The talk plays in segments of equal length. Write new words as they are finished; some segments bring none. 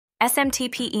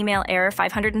SMTP Email Error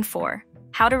 504,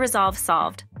 How to Resolve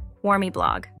Solved, Warmy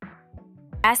blog.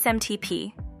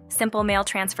 SMTP, Simple Mail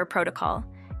Transfer Protocol,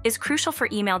 is crucial for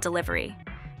email delivery,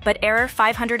 but Error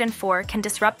 504 can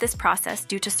disrupt this process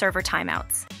due to server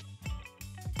timeouts.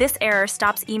 This error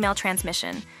stops email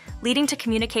transmission, leading to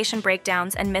communication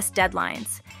breakdowns and missed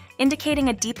deadlines, indicating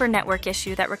a deeper network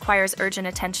issue that requires urgent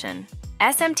attention.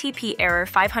 SMTP Error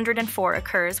 504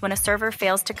 occurs when a server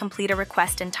fails to complete a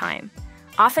request in time,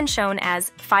 often shown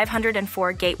as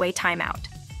 504 Gateway Timeout.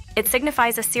 It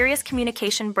signifies a serious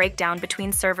communication breakdown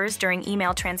between servers during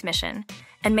email transmission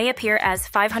and may appear as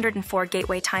 504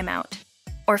 Gateway Timeout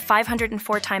or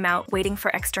 504 Timeout waiting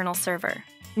for external server.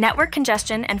 Network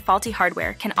congestion and faulty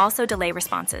hardware can also delay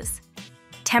responses.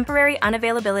 Temporary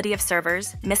unavailability of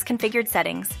servers, misconfigured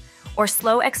settings, or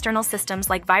slow external systems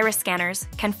like virus scanners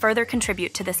can further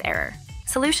contribute to this error.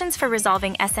 Solutions for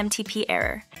resolving SMTP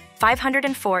error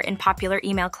 504 in popular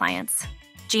email clients.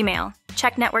 Gmail,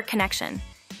 check network connection.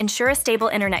 Ensure a stable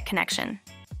internet connection.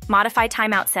 Modify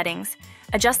timeout settings.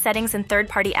 Adjust settings in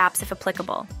third-party apps if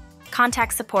applicable.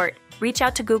 Contact support. Reach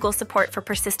out to Google support for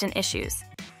persistent issues.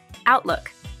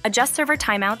 Outlook. Adjust server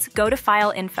timeouts. Go to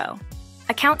File Info.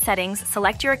 Account settings.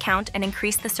 Select your account and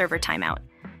increase the server timeout.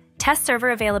 Test server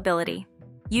availability.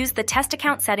 Use the Test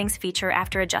Account Settings feature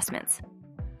after adjustments.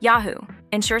 Yahoo.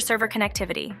 Ensure server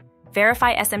connectivity.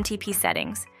 Verify SMTP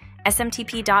settings.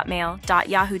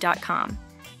 smtp.mail.yahoo.com.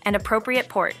 And appropriate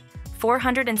port,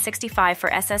 465 for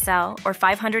SSL or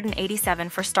 587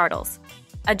 for Startles.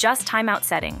 Adjust timeout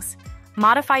settings.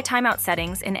 Modify timeout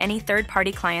settings in any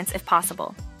third-party clients if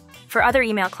possible. For other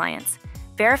email clients,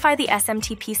 verify the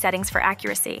SMTP settings for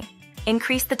accuracy.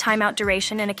 Increase the timeout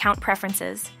duration in account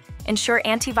preferences. Ensure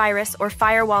antivirus or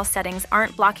firewall settings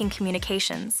aren't blocking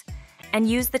communications. And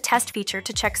use the test feature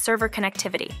to check server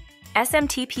connectivity.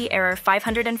 SMTP error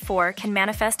 504 can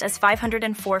manifest as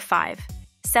 504.5.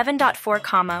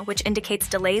 7.4, which indicates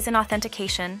delays in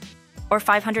authentication, or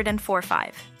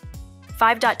 504.5.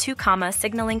 5.2,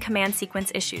 signaling command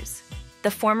sequence issues.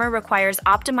 The former requires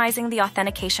optimizing the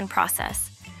authentication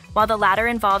process, while the latter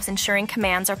involves ensuring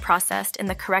commands are processed in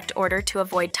the correct order to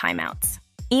avoid timeouts.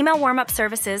 Email warm-up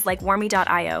services like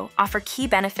Warmy.io offer key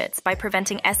benefits by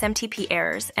preventing SMTP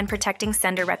errors and protecting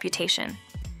sender reputation.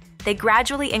 They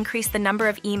gradually increase the number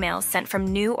of emails sent from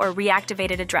new or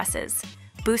reactivated addresses,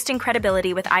 boosting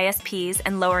credibility with ISPs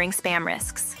and lowering spam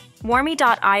risks.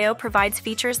 Warmy.io provides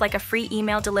features like a free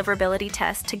email deliverability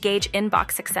test to gauge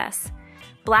inbox success,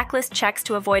 blacklist checks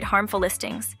to avoid harmful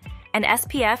listings, and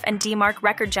SPF and DMARC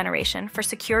record generation for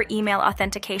secure email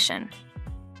authentication.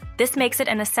 This makes it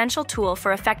an essential tool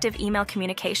for effective email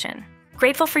communication.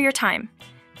 Grateful for your time.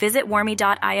 Visit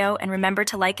Warmy.io and remember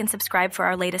to like and subscribe for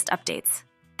our latest updates.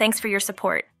 Thanks for your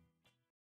support.